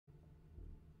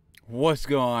What's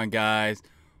going on, guys?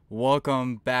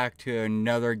 Welcome back to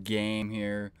another game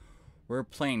here. We're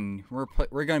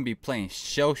gonna be playing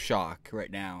Shellshock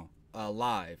right now,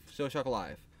 live. Shellshock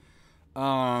live.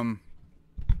 Hold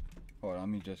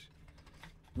on,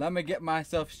 let me get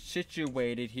myself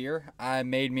situated here. I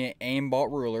made me an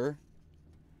aimbot ruler.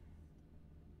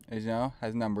 As you know,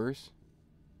 has numbers.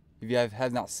 If you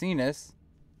have not seen this,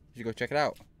 you should go check it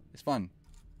out. It's fun.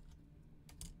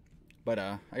 But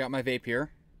I got my vape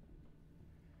here.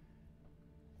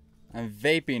 I'm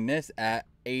vaping this at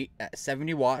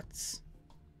 70 watts.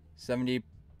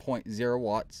 70.0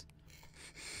 watts.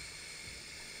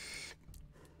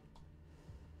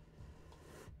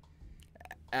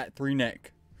 At 3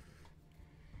 neck.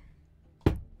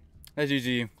 That's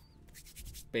usually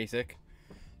basic.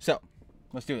 So,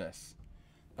 let's do this.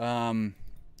 I'm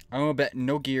gonna bet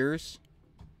no gears.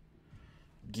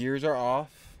 Gears are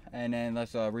off, and then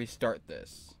let's restart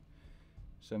this.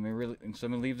 So let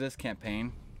me leave this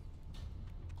campaign.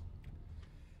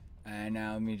 And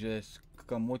now let me just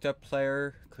click on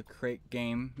multiplayer, click create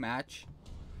game match.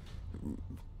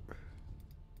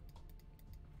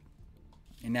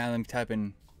 And now let me type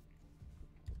in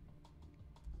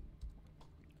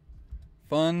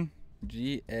fun,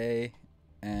 G-A-M-E,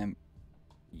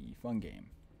 fun game.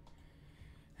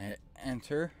 Hit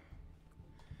enter.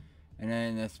 And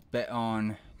then let's bet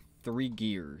on 3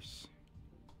 gears.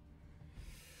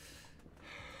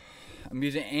 I'm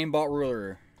using aimbot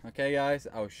ruler. Okay, guys,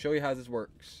 I'll show you how this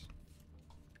works.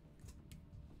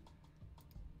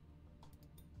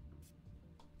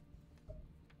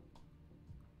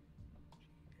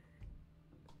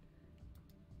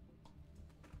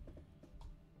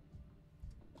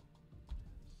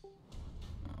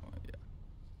 Oh, yeah.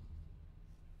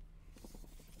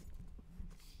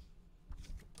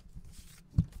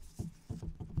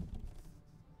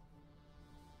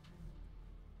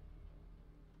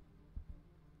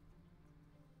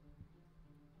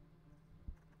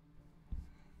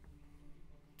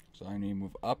 So I need to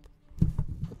move up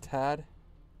a tad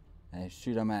and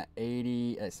shoot them at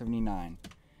 79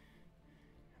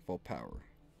 full power.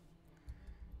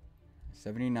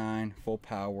 79 full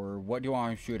power. What do you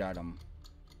want to shoot at them?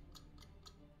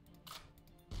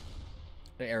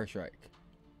 The airstrike.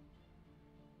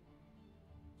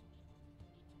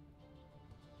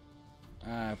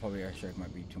 Probably airstrike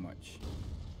might be too much.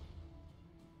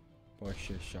 Boy, I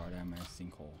should have shot him in a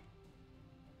sinkhole.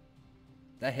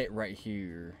 That hit right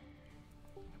here.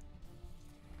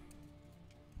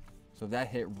 So that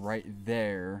hit right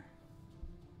there.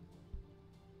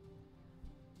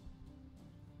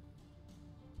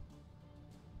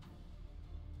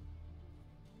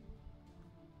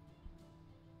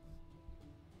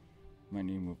 Might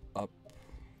need to move up.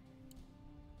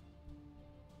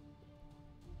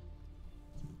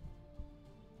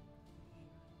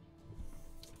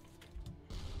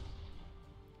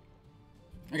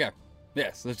 Okay.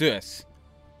 Yes, let's do this.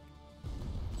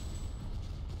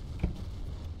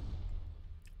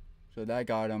 So that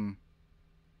got him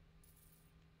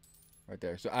right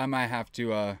there. So I might have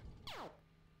to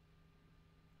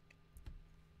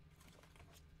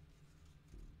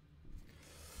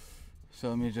so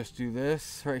let me just do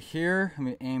this right here. Let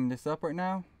me aim this up right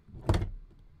now.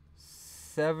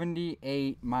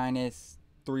 78 minus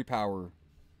 3 power.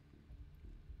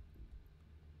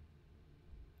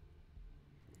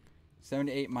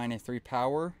 78 minus 3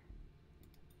 power.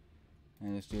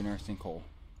 And let's do another sinkhole.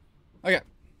 Okay.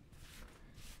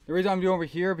 The reason I'm doing over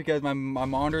here because my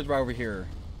monitor's right over here.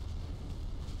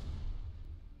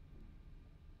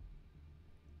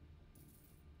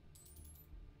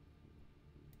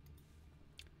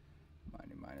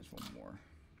 Minus 1 more.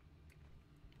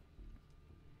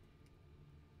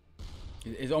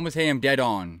 It's almost hitting him dead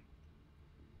on.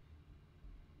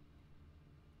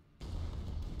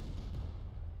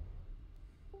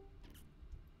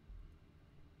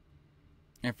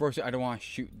 And first, I don't want to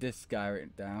shoot this guy right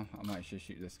now. I might just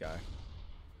shoot this guy.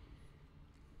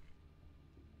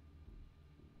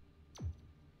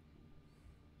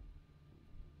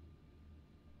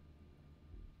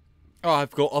 Oh, I have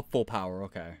to go up full power.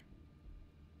 Okay.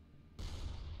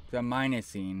 I'm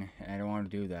minusing, and I don't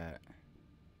want to do that.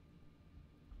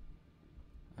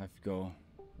 I have to go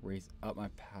raise up my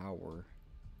power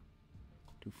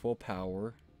to full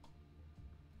power,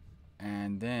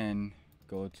 and then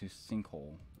go to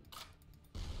sinkhole.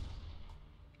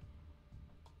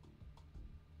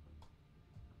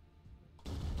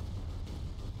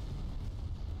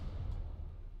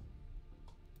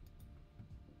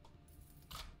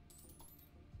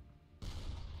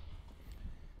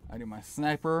 I do my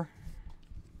sniper.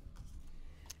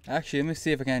 Actually, let me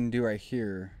see if I can do right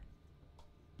here.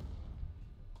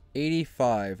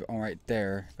 85. Oh, right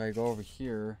there. If I go over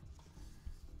here,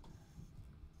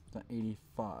 it's at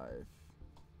 85.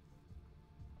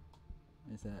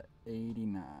 It's at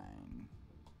 89.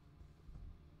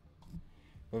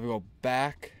 If we go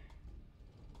back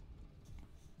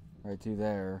right to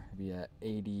there, it'd be at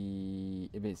 80.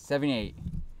 It'd be 78.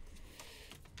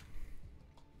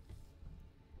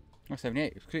 Oh,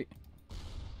 78. Sweet.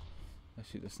 Let's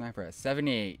shoot the sniper at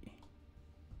 78.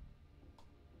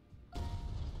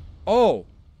 Oh!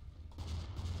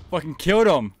 Fucking killed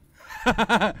him.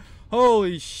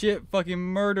 Holy shit, fucking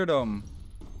murdered him.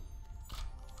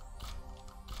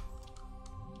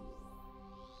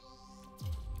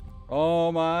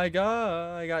 Oh my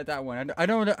god, I got that one. I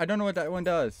don't know what that one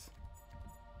does.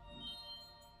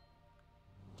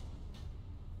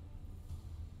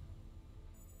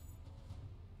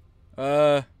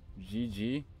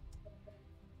 GG.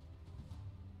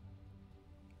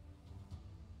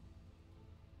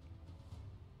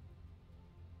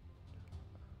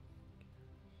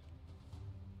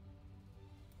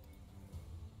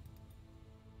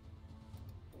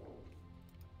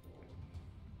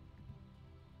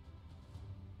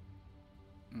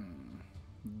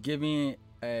 Give me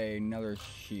another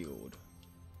shield.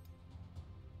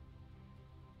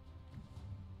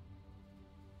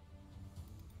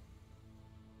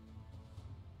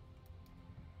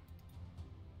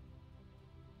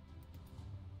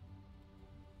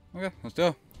 Okay, let's do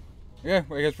it. Yeah,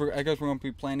 I guess we're gonna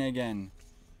be playing it again.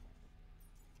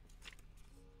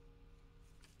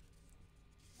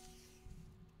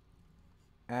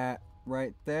 At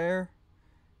right there,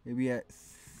 maybe at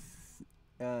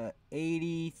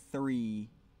 83.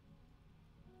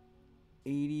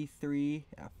 83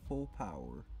 at full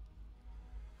power.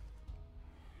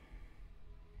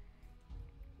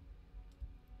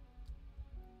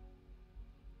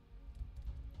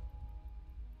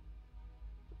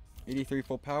 '83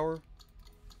 full power.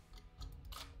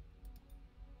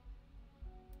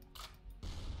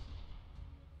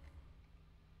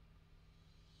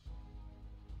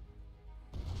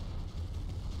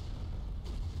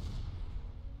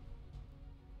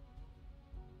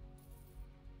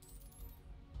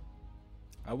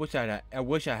 I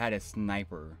wish I had a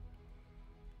sniper.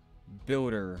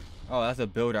 Builder. Oh, that's a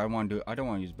builder. I don't want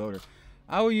to use builder.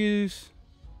 I will use.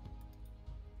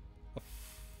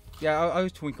 I'll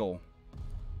use Twinkle.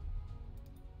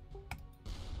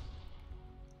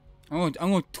 I'm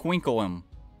gonna twinkle him.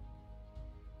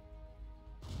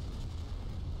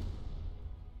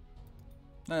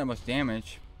 Not that much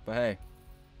damage, but hey.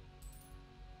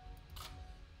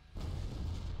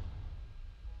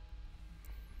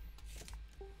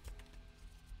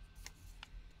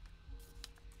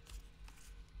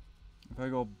 If I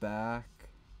go back,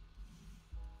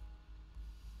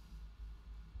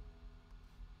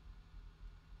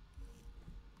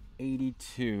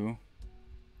 '82.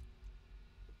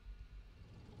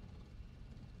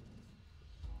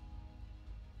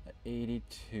 At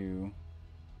 82.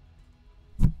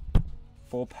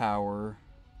 Full power.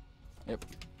 Yep.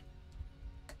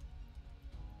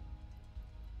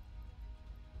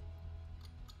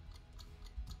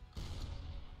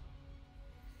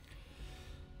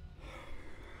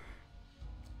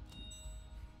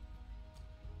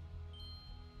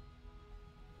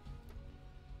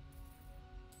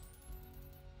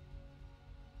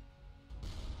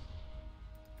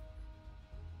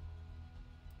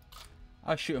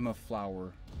 I'll shoot him a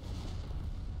flower.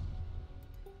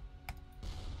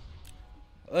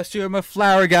 Let's shoot him a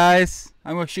flower, guys.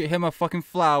 I'm gonna shoot him a fucking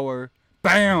flower.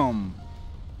 Bam!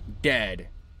 Dead.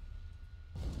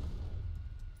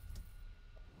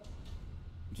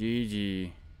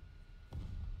 GG.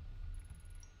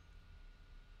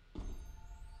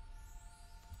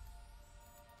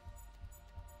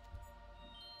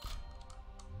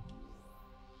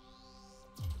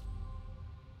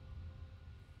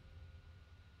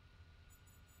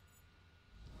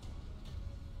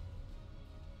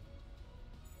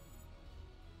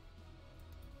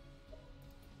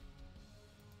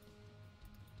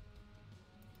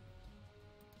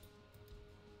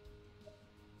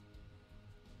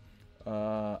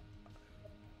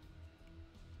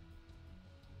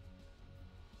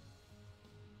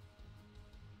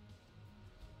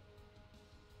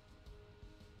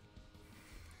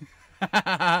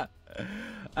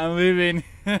 I'm leaving.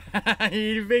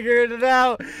 He figured it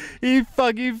out. He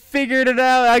fucking figured it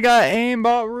out. I got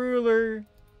aimbot ruler.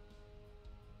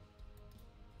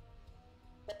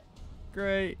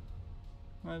 Great.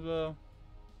 Might as well.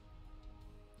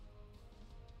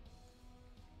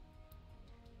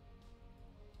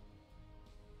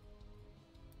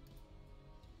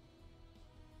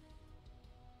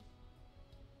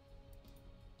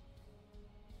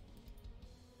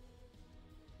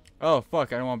 Oh,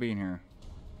 fuck. I don't want to be in here.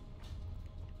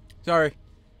 Sorry.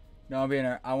 No, I'll be in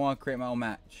here. I want to create my own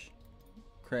match.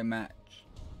 Create match.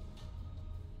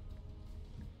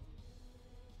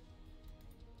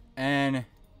 And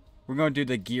we're going to do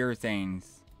the gear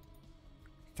things.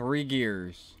 3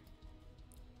 gears.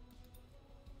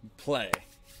 Play.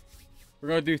 We're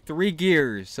going to do 3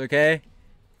 gears, okay?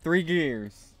 3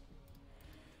 gears.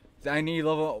 I need to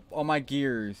level up all my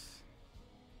gears.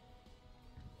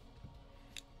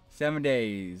 7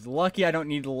 days. Lucky I don't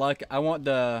need the luck. I want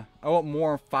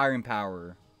more firing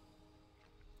power.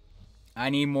 I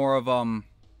need more of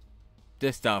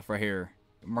this stuff right here.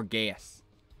 More gas.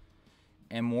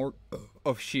 And more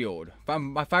of shield.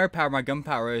 My firepower, my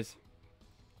gunpowder is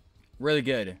really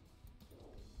good.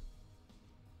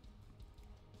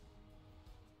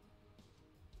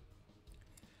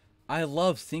 I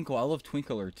love Sinkle. I love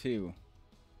Twinkler too.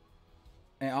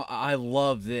 And I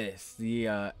love this. The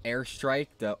airstrike,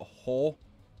 the hole.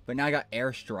 But now I got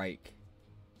airstrike.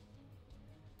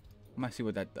 I might see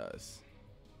what that does.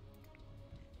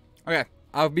 Okay.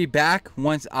 I'll be back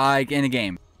once I get in the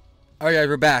game. Alright guys,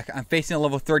 we're back. I'm facing a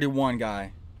level 31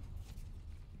 guy.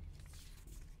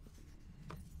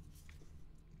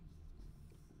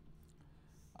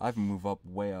 I have to move up,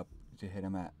 way up, to hit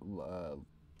him at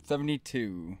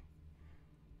 72.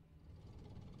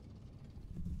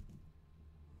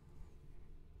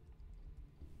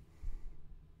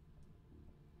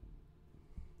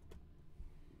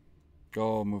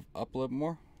 Go move up a little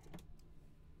more.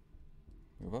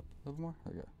 Move up a little more.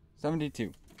 There we go.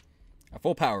 72. At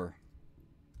full power.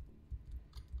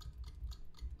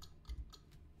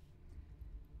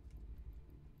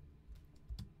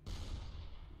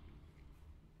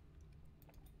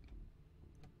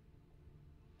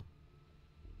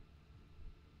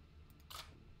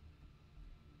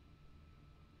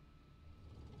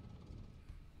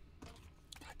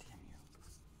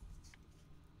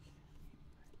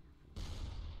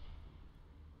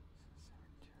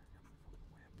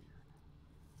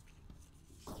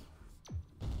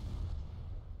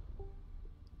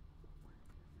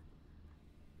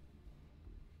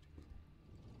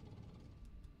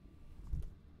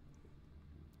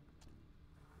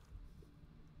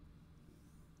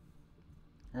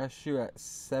 I gotta shoot at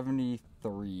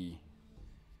 73.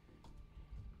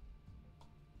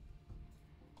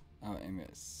 I'll aim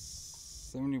at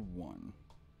 71.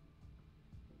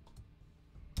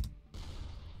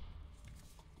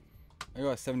 I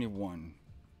go at 71.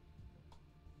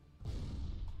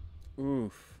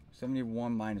 Oof.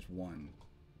 71 minus 1.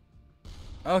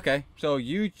 Okay, so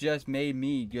you just made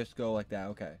me just go like that.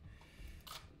 Okay.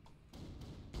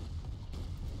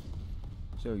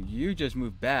 So you just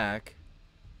moved back.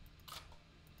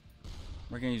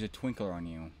 We're gonna use a Twinkler on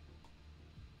you.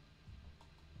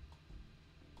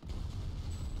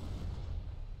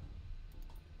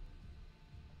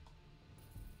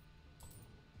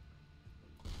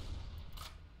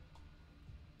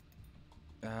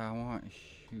 I want to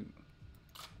shoot.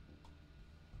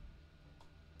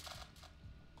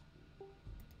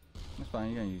 That's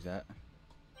fine, you're gonna use that.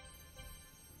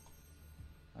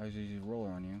 I was using a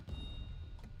roller on you.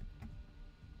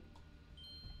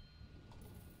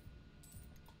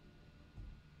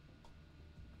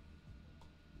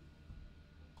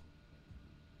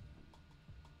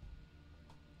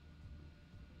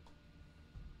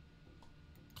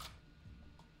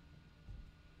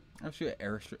 I'll shoot an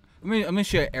airstrike. I'm gonna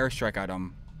shoot an airstrike at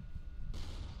him.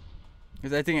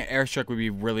 Because I think an airstrike would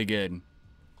be really good.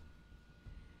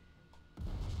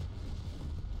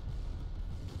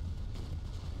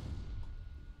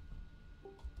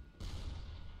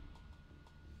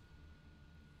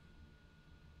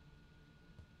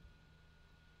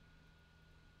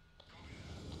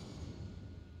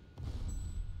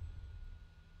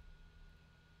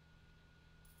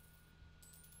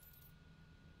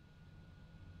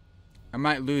 I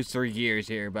might lose 3 gears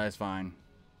here, but it's fine.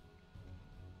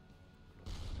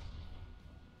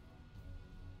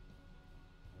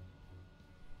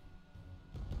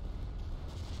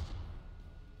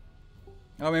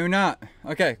 Oh, maybe not.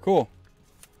 Okay, cool.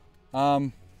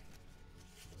 If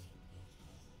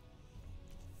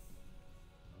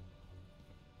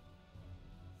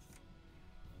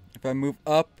I move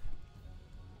up,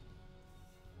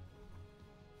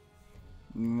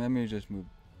 let me just move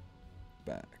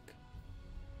back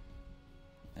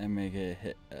and make it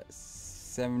hit at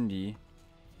 70.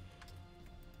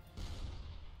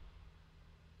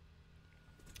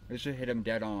 I should hit him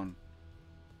dead on.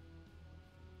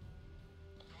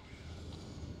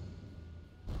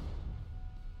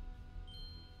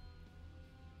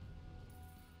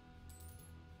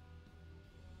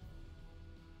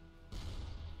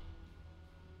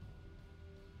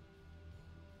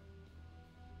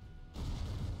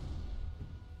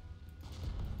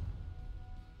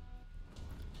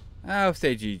 I'll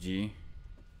say GG.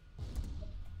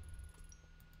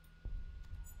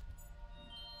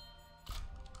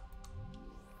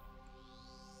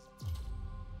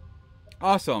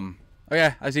 Awesome.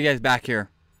 Okay, I'll see you guys back here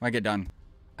when I get done.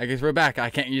 I guess we're back. I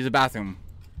can't use the bathroom.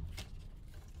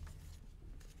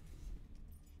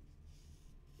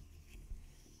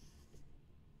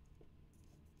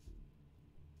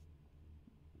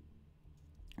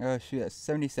 Oh shoot, that's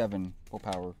 77 full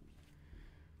power.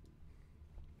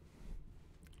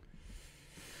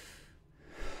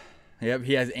 Yep,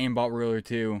 he has aimbot ruler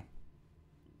too.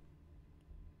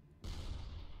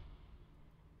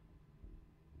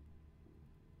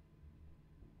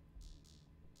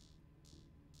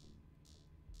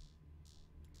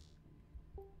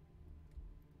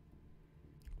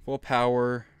 Full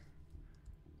power.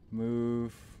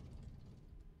 Move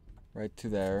right to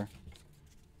there.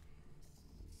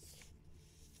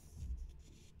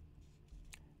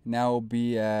 Now we'll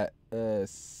be at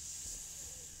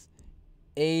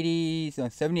 80, so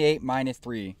 78 minus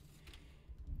 3.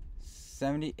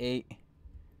 78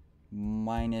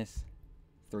 minus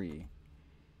 3.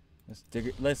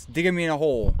 Let's dig me in a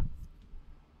hole.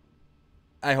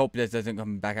 I hope this doesn't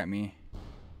come back at me.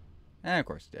 And of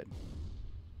course it did.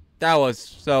 That was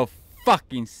so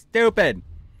fucking stupid.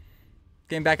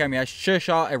 Came back at me. I should have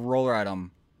shot a roller at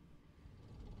him.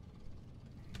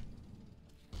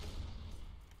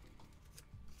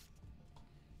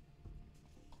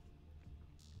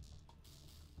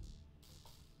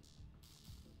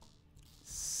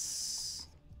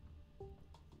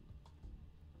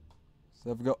 So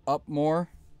if we go up more,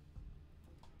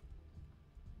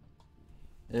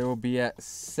 it will be at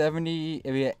 70,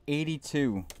 it'll be at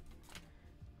 82.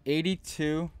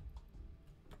 82.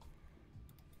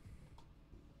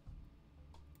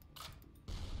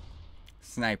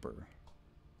 Sniper.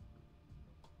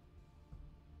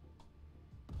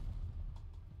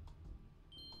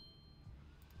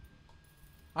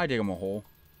 I dig him a hole.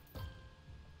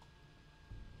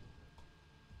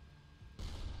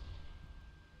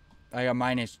 I got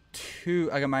 -2.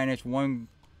 I got -1.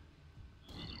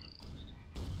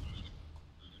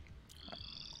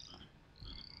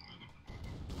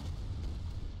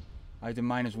 I did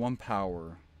 -1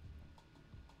 power.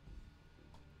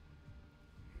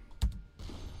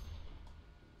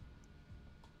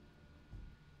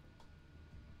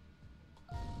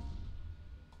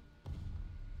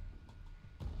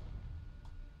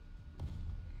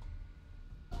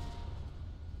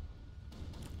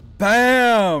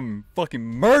 Bam! Fucking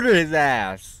murdered his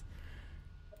ass.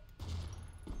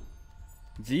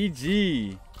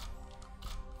 GG.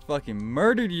 Fucking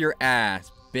murdered your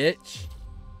ass, bitch.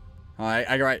 Alright,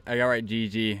 I got right,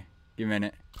 GG. Give me a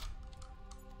minute.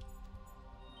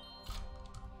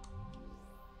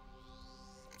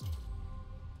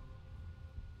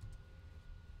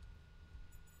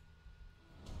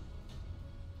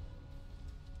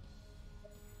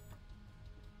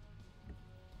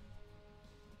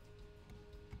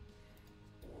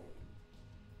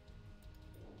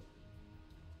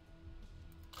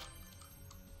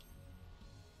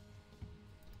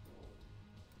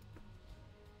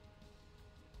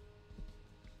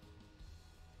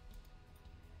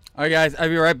 Alright guys, I'll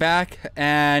be right back,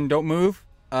 and don't move.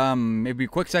 Maybe a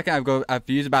quick second, I have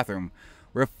to use the bathroom.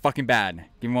 We're fucking bad.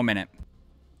 Give me 1 minute.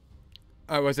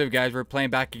 Alright, what's up guys, we're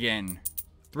playing back again.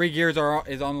 3 gears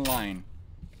is on the line.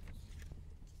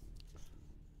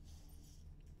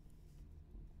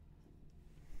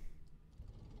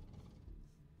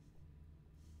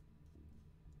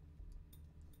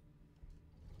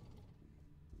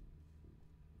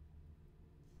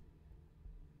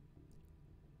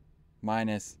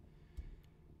 Minus,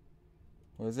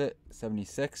 what is it?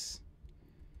 76.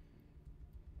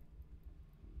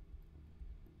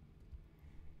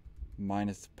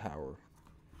 Minus power.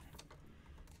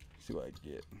 Let's see what I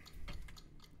get.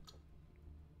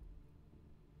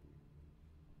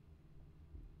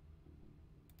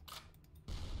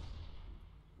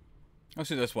 Let's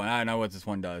do this one. I don't know what this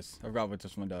one does. I forgot what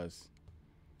this one does.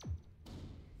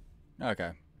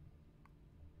 Okay.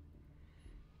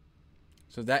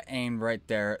 So that aimed right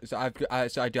there. So I do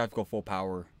have to go full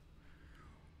power.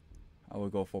 I will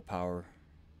go full power.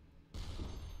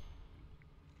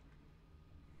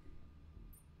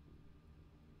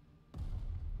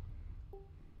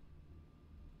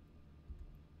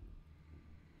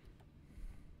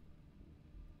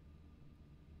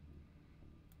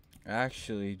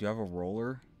 Actually, do I have a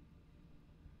roller?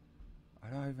 I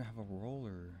don't even have a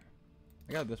roller.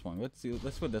 I got this one. Let's see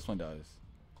what this one does.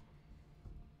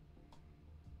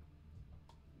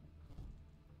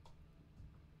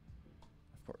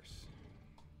 Of course.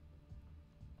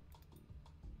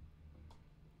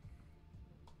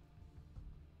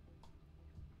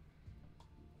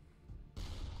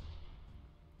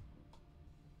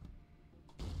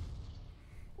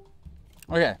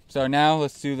 Okay, so now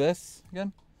let's do this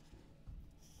again.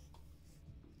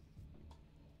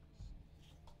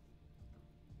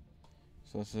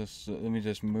 So let's just, let me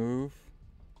just move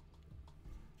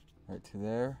right to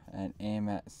there and aim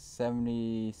at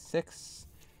 76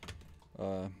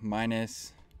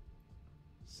 minus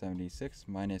 76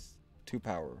 minus 2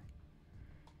 power.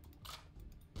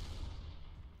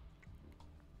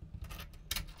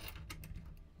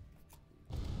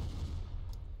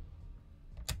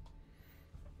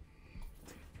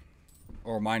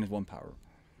 Or minus 1 power.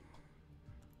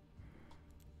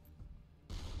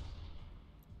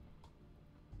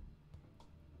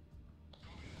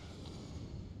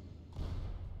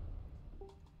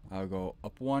 I'll go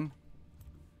up 1.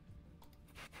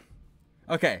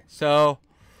 Okay, so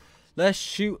let's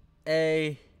shoot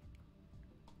a...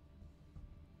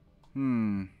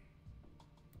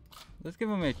 Let's give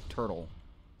him a turtle.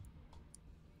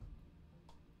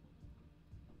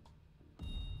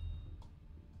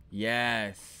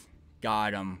 Yes.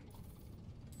 Got him.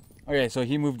 Okay, so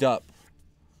he moved up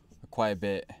quite a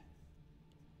bit.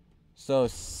 So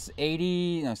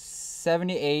 80, no,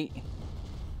 78.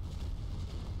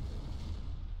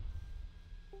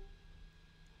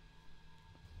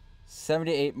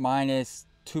 78 minus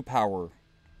 2 power.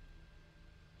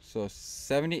 So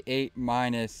 78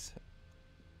 minus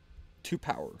 2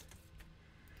 power.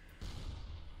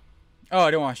 Oh,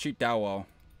 I don't want to shoot that well.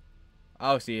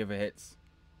 I'll see if it hits.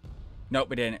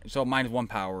 Nope, it didn't. So minus 1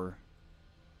 power.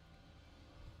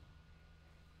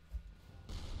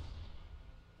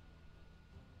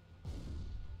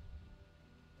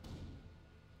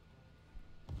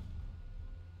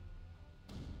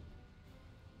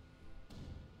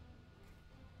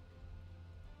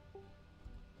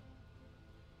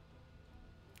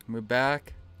 Move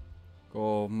back.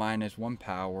 Go minus 1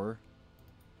 power.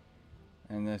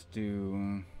 And let's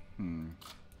do... this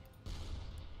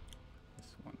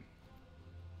one.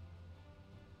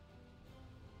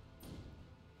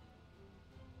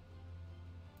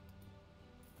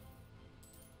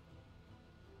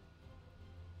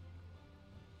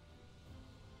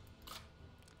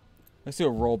 Let's do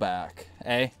a rollback.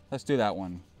 Eh? Let's do that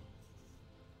one.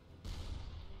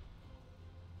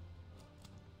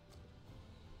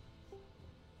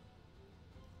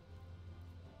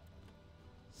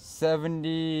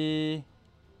 $78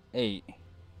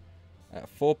 at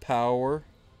full power.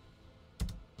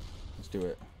 Let's do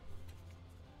it.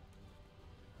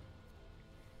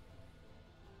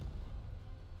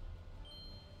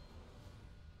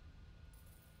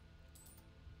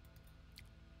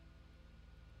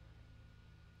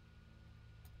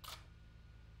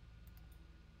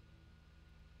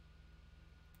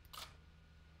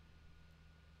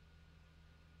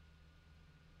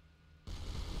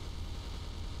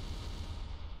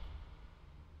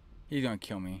 He's gonna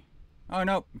kill me. Oh,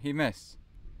 nope, he missed.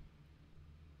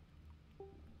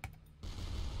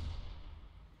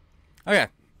 Okay,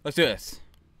 let's do this.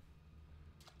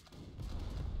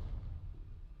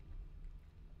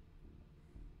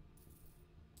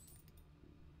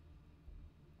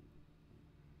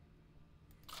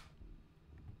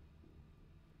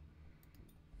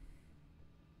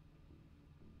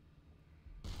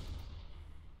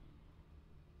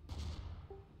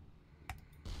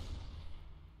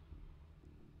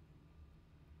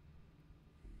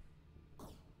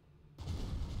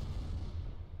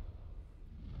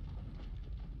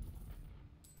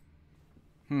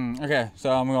 Okay,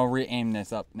 so I'm gonna re-aim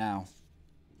this up now.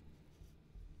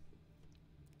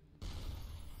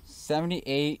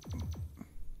 78.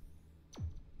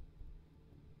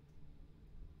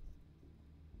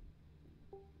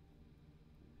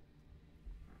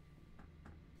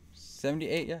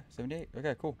 Yeah, 78.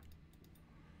 Okay, cool.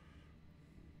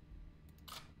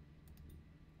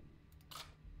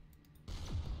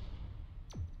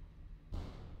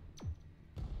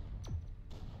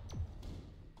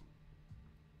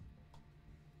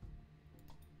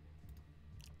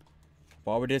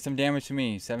 Bobber did some damage to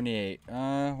me. 78.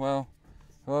 Well,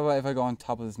 what about if I go on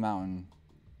top of this mountain?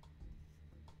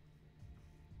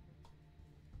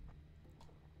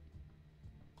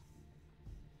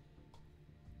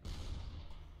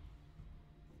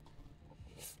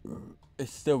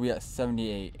 It's still be at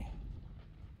 78.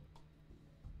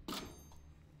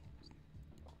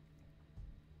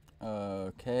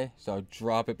 Okay, so I'll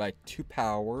drop it by 2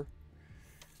 power.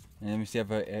 And let me see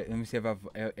if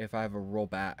I have a roll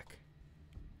back.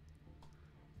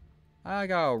 I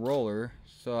got a roller,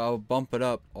 so I'll bump it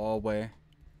up all the way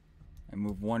and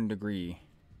move 1 degree.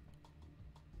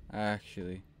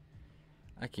 Actually,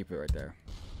 I keep it right there.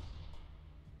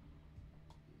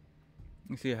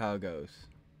 Let's see how it goes.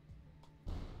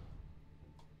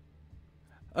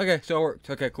 Okay, so it worked.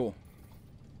 Okay, cool.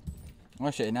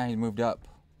 Oh shit, now he's moved up.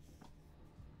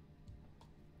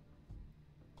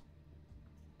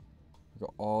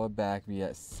 Go all the way back, be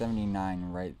at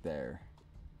 79 right there.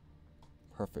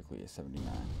 Perfectly at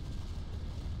 79.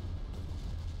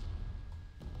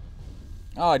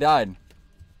 Oh, I died.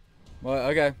 Well,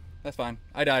 okay, that's fine.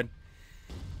 I died.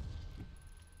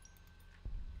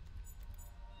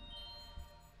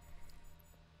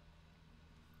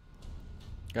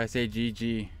 Gotta say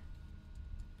GG.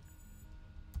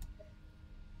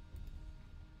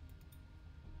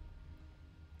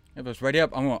 If it's ready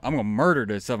up, I'm gonna murder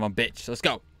this son of a bitch. Let's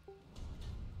go.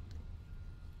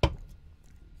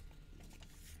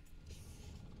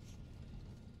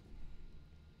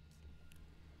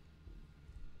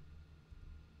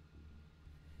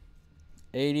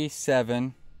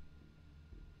 $87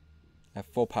 at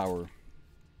full power.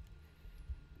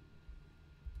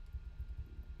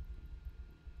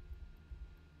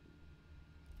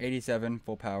 $87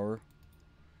 full power.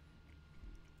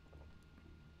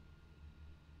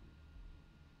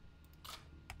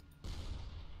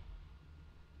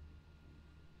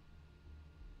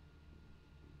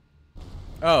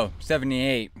 Oh,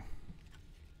 78.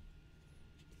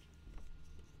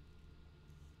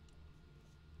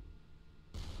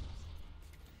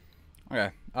 Okay.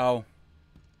 Oh.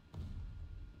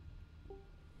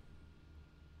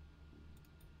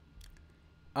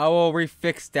 I will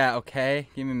refix that, okay?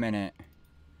 Give me a minute.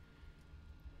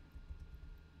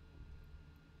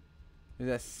 Is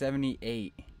that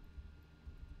 78?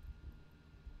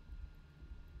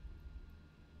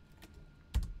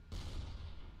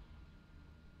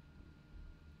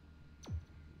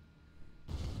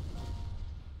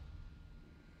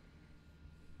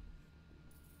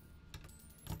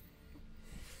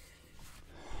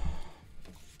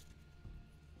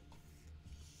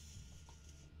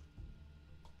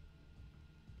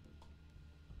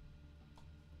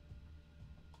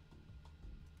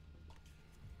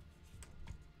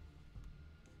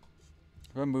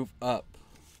 I'm gonna move up.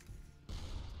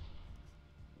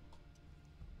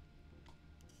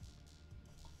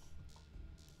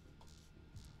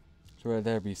 So right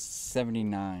there be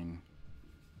 79.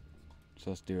 So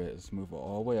let's do it. Let's move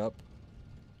all the way up.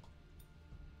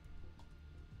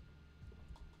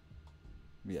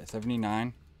 Be at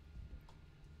 79.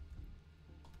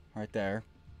 Right there.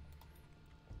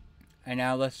 And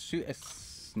now let's shoot a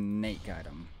snake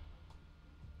item.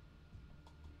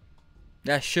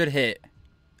 That should hit.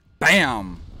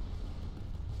 Bam!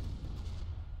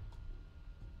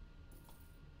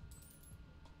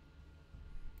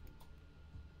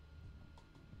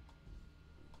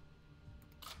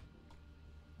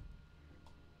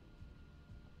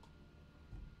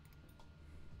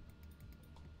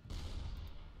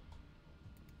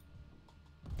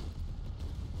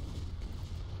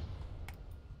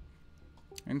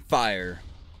 And fire.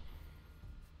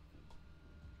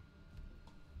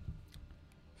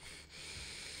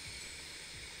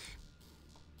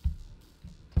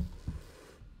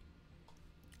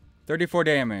 $34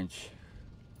 damage.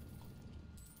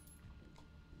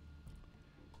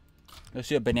 Let's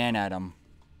shoot a banana at him.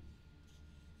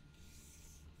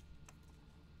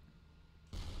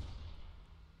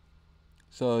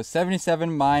 So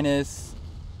 77 minus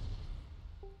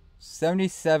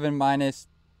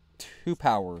 2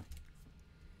 power.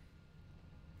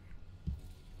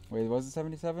 Wait, was it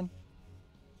 77?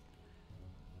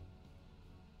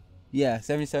 Yeah,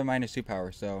 77 minus 2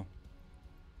 power, so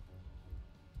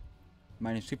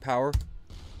minus 2 power.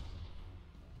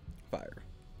 Fire.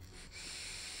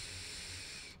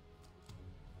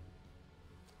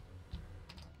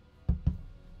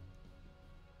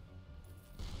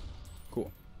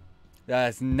 Cool.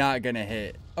 That's not gonna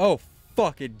hit. Oh,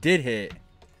 fuck, it did hit.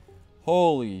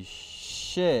 Holy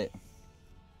shit.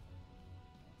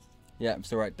 Yeah, I'm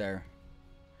still right there.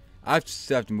 I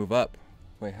still have to move up.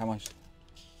 Wait, how much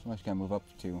can I move up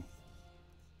to?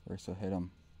 Or still hit him?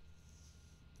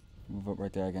 Move up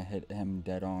right there, I can hit him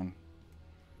dead on.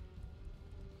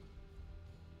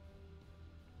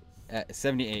 At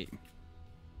 78.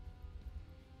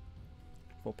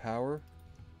 Full power.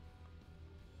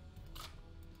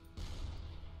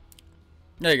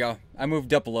 There you go. I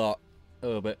moved up a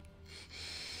little bit.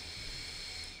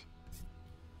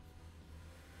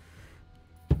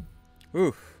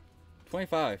 Oof.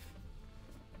 25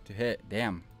 to hit.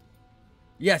 Damn.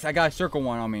 Yes, I got a circle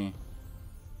one on me.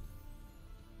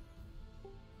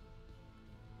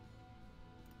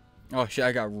 Oh shit,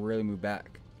 I got really moved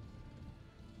back.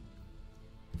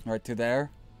 Right to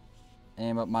there.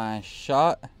 Aim up my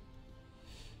shot.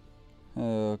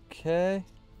 Okay.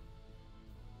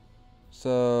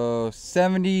 So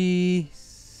 70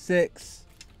 76.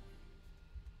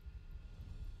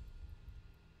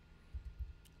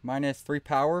 -3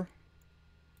 power.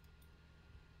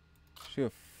 Shoot a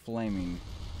flaming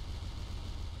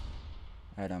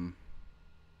item.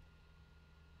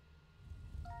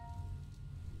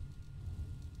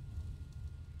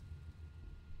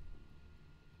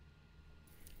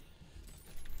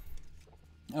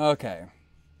 Okay.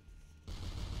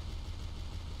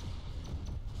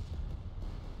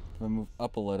 If I move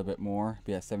up a little bit more,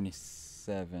 be at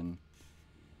 77.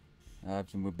 I have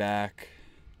to move back.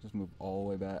 Just move all the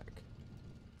way back.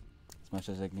 As much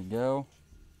as I can go.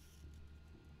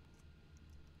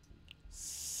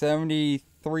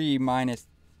 73 minus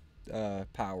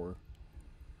power.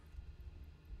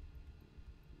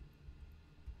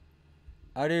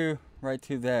 I do right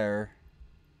to there.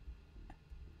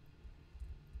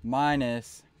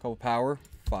 Minus couple power,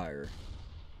 fire.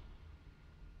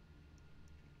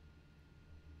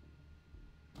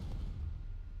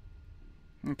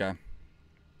 Okay.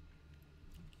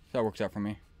 That works out for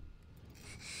me.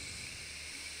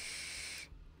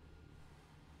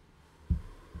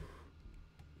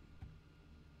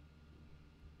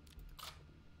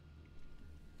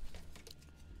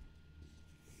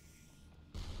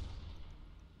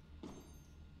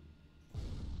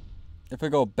 If I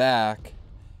go back,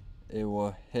 it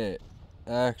will hit.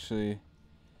 Actually,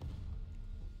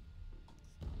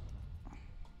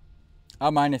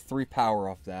 I'll -3 power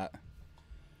off that.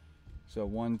 So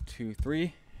 1, 2,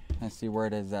 3. Let's see where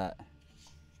it is at.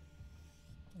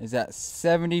 Is at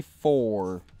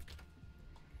 74.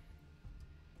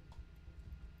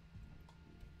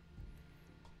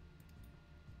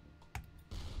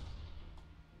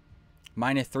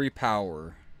 -3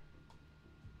 power.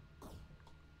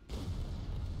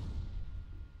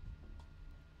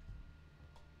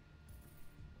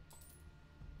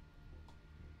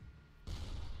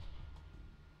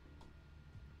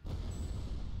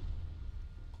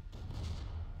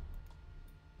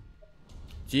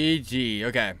 GG.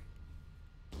 Okay.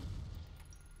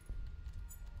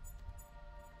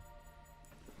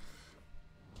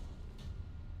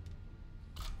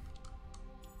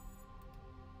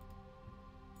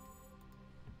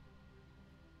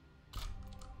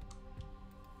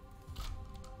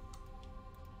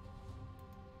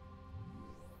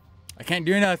 I can't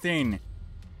do nothing.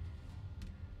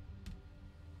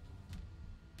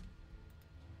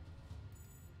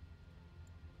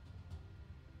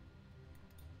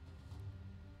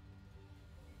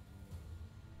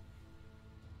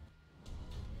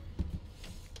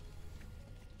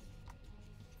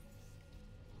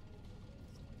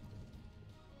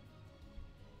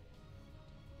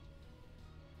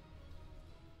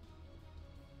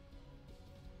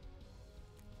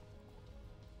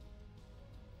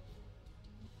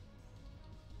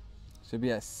 Should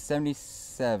be at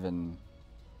 77.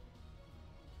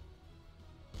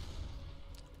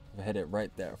 If I hit it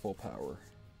right there, full power.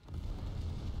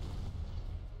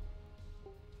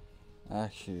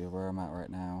 Actually, where I'm at right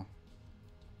now.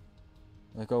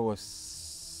 Let's go with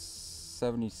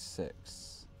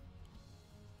 76.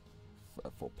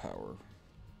 At full power.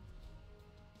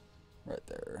 Right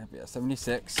there. Yeah,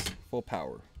 76. Full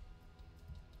power.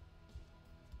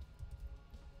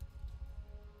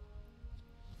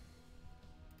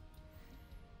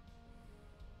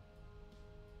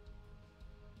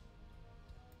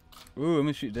 Ooh, let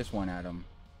me shoot this one at him.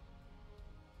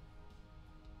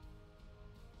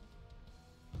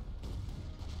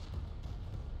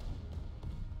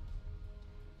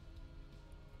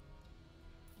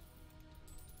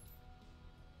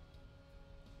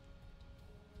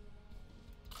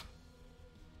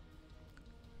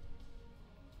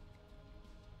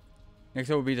 Next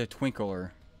up will be the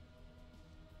Twinkler.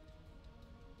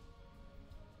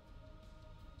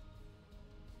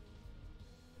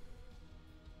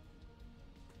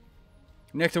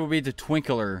 Next up will be the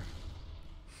Twinkler.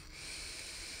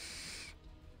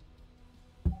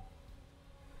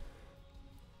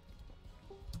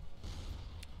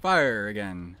 Fire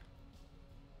again.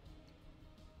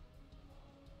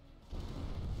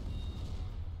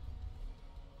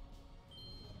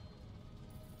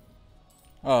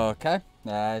 Okay,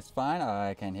 that's fine.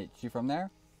 I can hit you from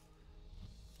there.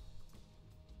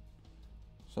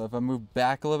 So if I move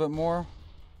back a little bit more.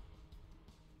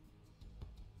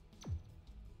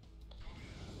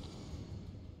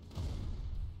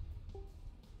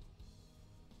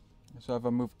 So if I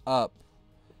move up,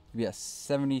 it'll be at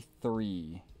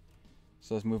 73.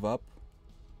 So let's move up.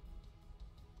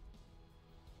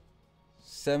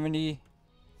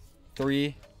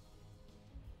 73.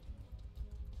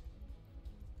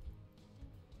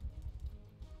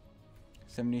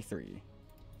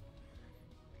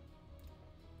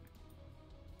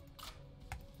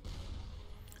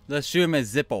 Let's shoot him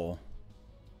as Zipple.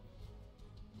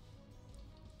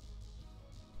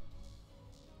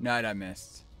 No, that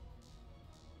missed.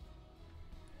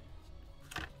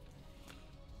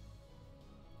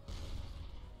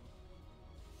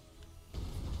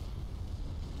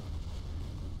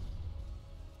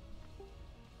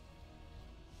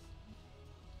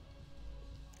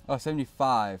 Oh,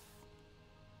 75.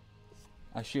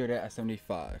 I shoot it at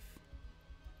 75.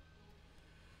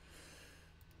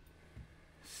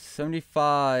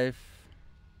 75.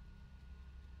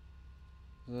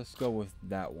 Let's go with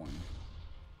that one.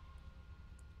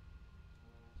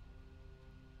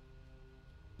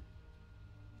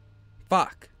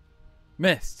 Fuck.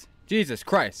 Missed. Jesus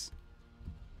Christ.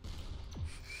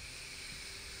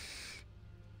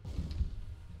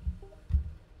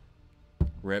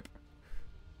 Rip.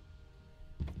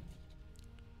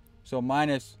 So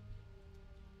minus.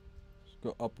 Let's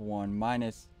go up one.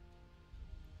 Minus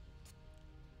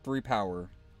 3 power.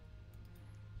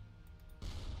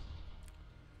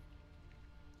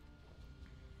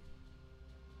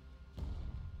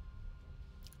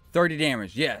 $30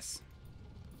 damage. Yes.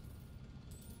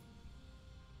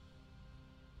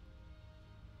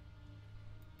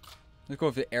 Let's go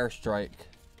with the airstrike.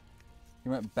 He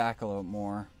went back a little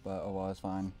more, but oh well, it's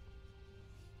fine.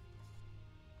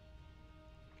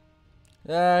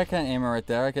 Yeah, I can aim it right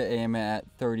there. I can aim it at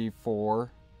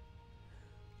 34.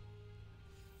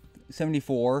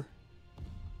 74.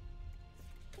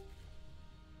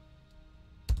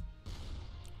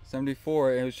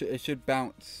 74. It should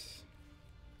bounce.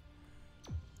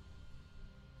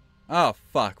 Oh,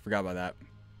 fuck. Forgot about that.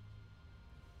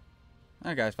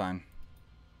 That guy's fine.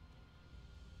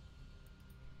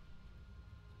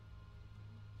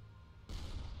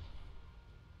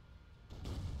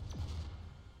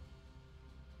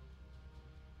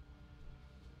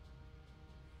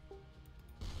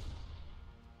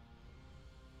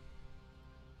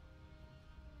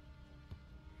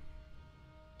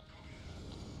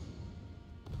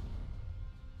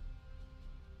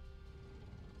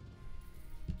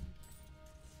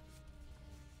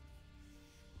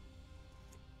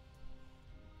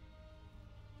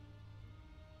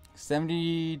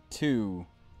 $72.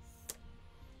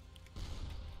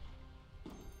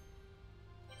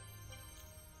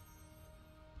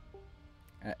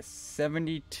 At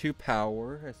 72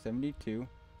 power, at 72.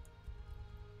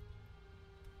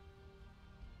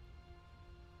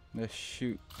 Let's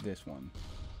shoot this one.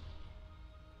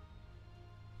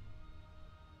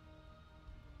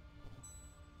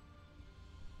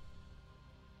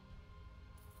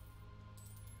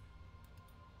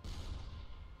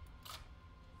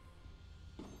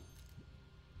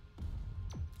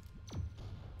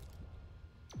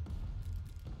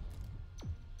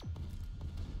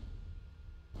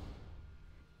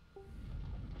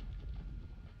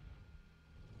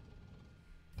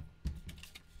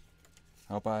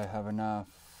 Hope I have enough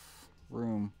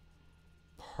room.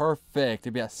 Perfect.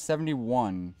 It'd be at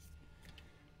 71.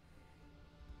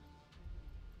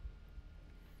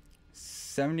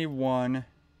 71.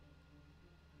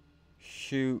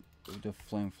 Shoot the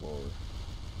flamethrower.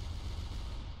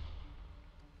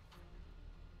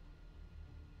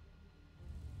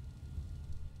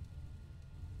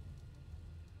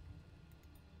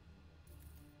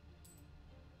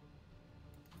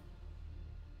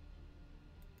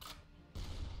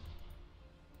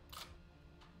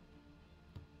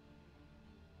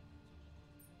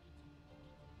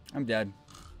 I'm dead.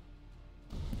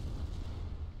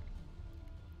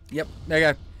 Yep, there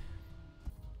you go.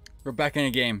 We're back in the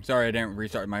game. Sorry I didn't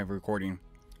restart my recording.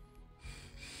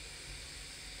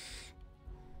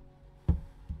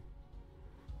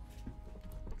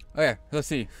 Okay, let's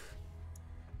see.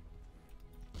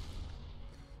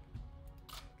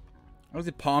 That was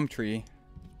a palm tree.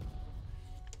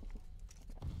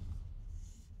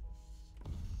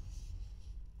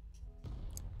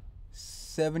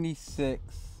 $76.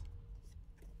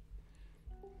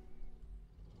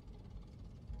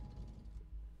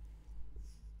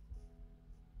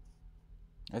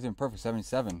 That's even perfect.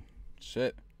 77.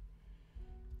 Shit.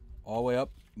 All the way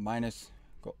up. Minus.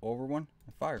 Go over one.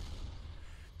 And fire.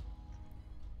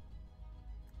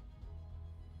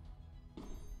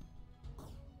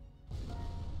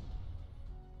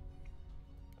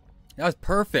 That was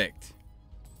perfect.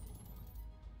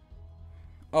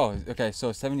 Oh, okay.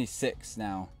 So 76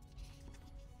 now.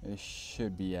 It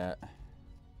should be at.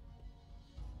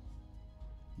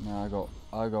 No,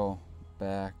 I'll go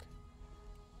back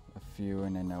a few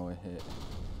and then I will hit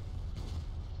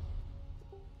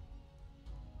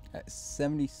at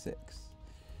 76.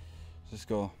 Just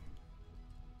go.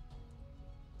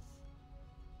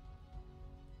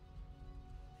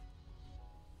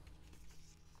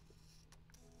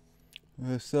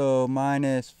 So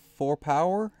minus 4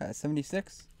 power at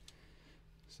 76.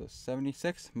 So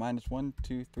 76 minus 1,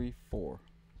 2, 3, 4.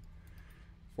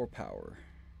 4 power.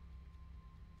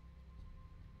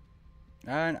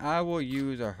 And I will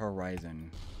use a horizon.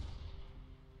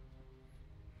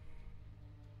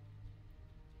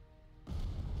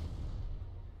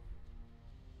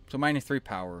 So minus 3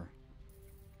 power.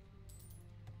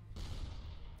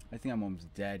 I think I'm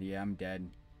almost dead. Yeah, I'm dead.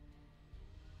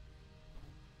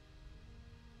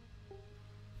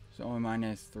 So only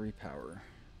minus 3 power.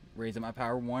 Raise up my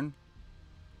power 1.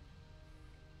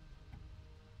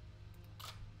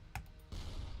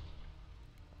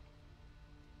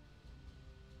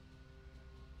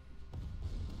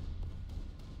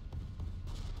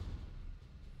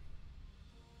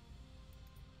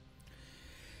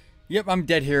 Yep, I'm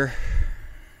dead here.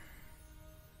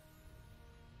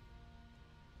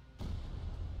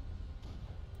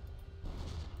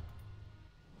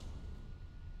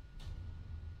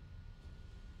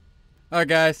 Alright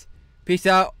guys, peace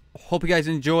out. Hope you guys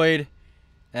enjoyed.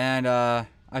 And I'll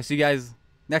see you guys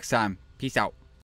next time. Peace out.